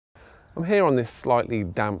I'm here on this slightly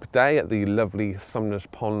damp day at the lovely Sumner's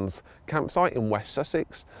Ponds campsite in West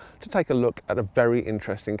Sussex to take a look at a very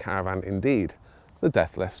interesting caravan indeed, the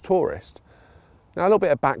Dethleffs Tourist. Now, a little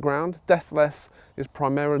bit of background. Dethleffs is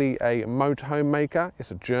primarily a motorhome maker.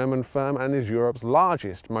 It's a German firm and is Europe's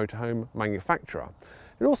largest motorhome manufacturer.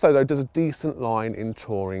 It also, though, does a decent line in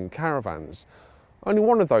touring caravans. Only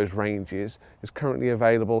one of those ranges is currently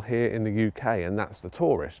available here in the UK, and that's the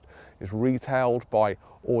Tourist. It's retailed by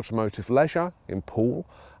Automotive Leisure in Poole,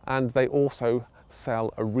 and they also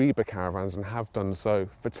sell Ariba caravans and have done so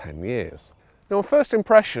for 10 years. Now, on first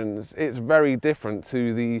impressions, it's very different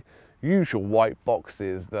to the usual white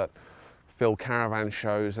boxes that fill caravan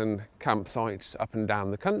shows and campsites up and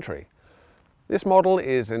down the country. This model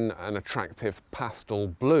is in an attractive pastel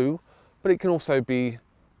blue, but it can also be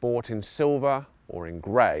bought in silver or in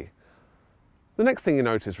grey. The next thing you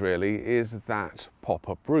notice really is that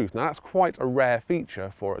pop-up roof. Now, that's quite a rare feature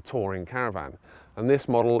for a touring caravan, and this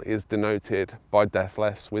model is denoted by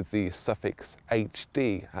Dethleffs with the suffix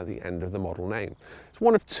HD at the end of the model name. It's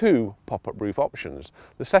one of two pop-up roof options.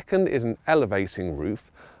 The second is an elevating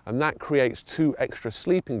roof, and that creates two extra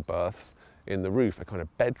sleeping berths in the roof, a kind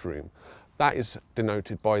of bedroom. That is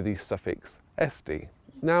denoted by the suffix SD.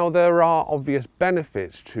 Now, there are obvious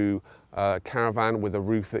benefits to a caravan with a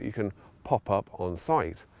roof that you can pop up on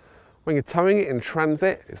site. When you're towing it in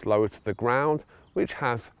transit, it's lower to the ground, which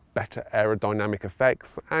has better aerodynamic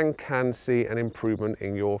effects and can see an improvement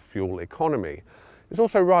in your fuel economy. It's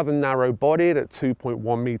also rather narrow bodied at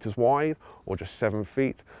 2.1 metres wide, or just 7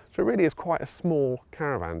 feet, so it really is quite a small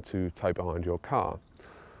caravan to tow behind your car.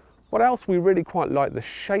 What else? We really quite like the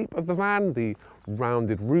shape of the van, the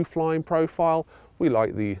rounded roofline profile. We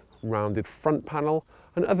like the rounded front panel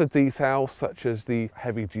and other details such as the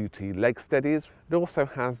heavy duty leg steadies. It also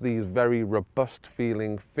has these very robust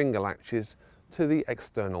feeling finger latches to the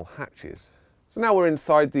external hatches. So now we're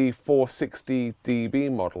inside the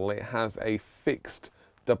 460DB model. It has a fixed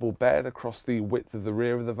double bed across the width of the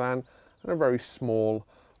rear of the van and a very small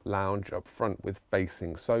lounge up front with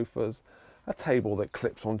facing sofas, a table that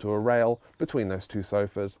clips onto a rail between those two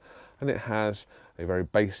sofas, and it has a very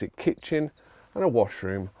basic kitchen and a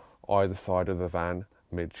washroom either side of the van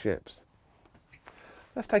midships.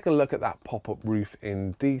 Let's take a look at that pop-up roof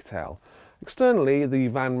in detail. Externally, the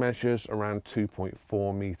van measures around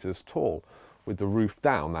 2.4 metres tall. With the roof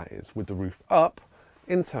down, that is. With the roof up,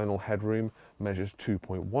 internal headroom measures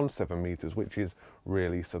 2.17 metres, which is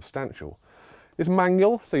really substantial. It's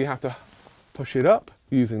manual, so you have to push it up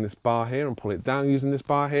using this bar here and pull it down using this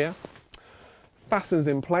bar here. Fastens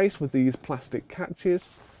in place with these plastic catches,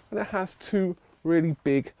 and it has two really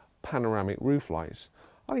big panoramic roof lights.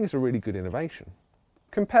 I think it's a really good innovation.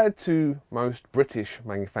 Compared to most British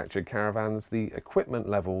manufactured caravans, the equipment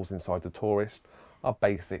levels inside the Tourist are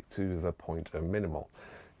basic to the point of minimal.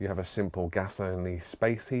 You have a simple gas-only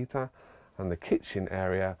space heater, and the kitchen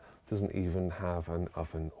area doesn't even have an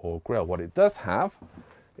oven or grill. What it does have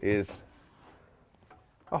is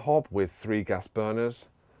a hob with 3 gas burners.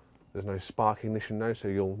 There's no spark ignition though, so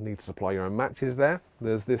you'll need to supply your own matches there.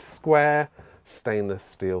 There's this square stainless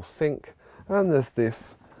steel sink, and there's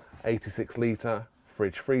this 86 litre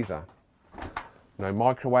fridge freezer. No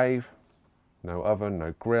microwave, no oven,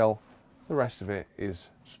 no grill. The rest of it is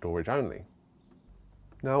storage only.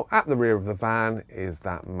 Now, at the rear of the van is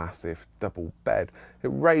that massive double bed. It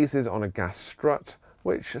raises on a gas strut,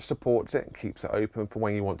 which supports it and keeps it open for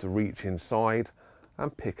when you want to reach inside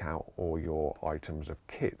and pick out all your items of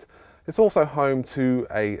kit. It's also home to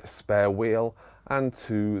a spare wheel and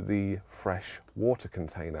to the fresh water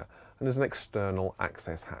container, and there's an external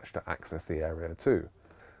access hatch to access the area too.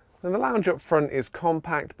 Now, the lounge up front is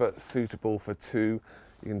compact but suitable for two.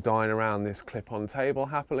 You can dine around this clip-on table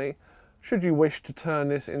happily. Should you wish to turn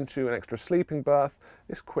this into an extra sleeping berth,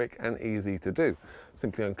 it's quick and easy to do.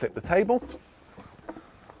 Simply unclip the table,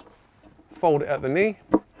 fold it at the knee,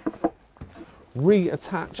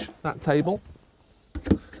 reattach that table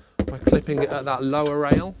by clipping it at that lower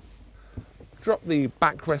rail, drop the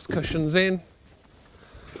backrest cushions in,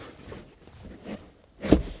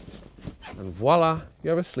 and voila, you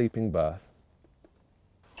have a sleeping berth.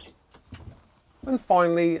 And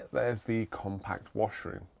finally, there's the compact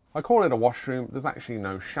washroom. I call it a washroom. There's actually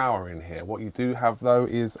no shower in here. What you do have though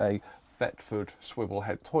is a Thetford swivel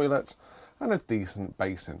head toilet and a decent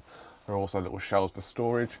basin. There are also little shelves for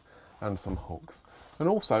storage and some hooks. And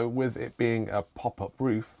also, with it being a pop-up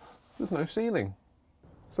roof, there's no ceiling.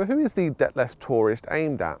 So who is the Dethleffs Tourist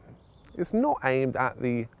aimed at? It's not aimed at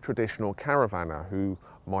the traditional caravaner who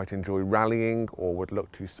might enjoy rallying or would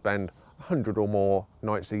look to spend 100 or more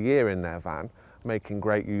nights a year in their van, making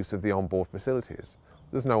great use of the onboard facilities.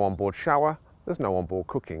 There's no onboard shower, there's no onboard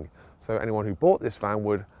cooking. So anyone who bought this van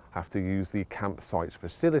would have to use the campsite's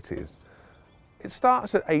facilities. It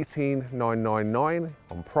starts at $18,999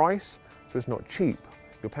 on price, so it's not cheap.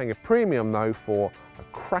 You're paying a premium though for a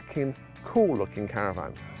cracking, cool looking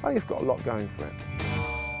caravan. I think it's got a lot going for it.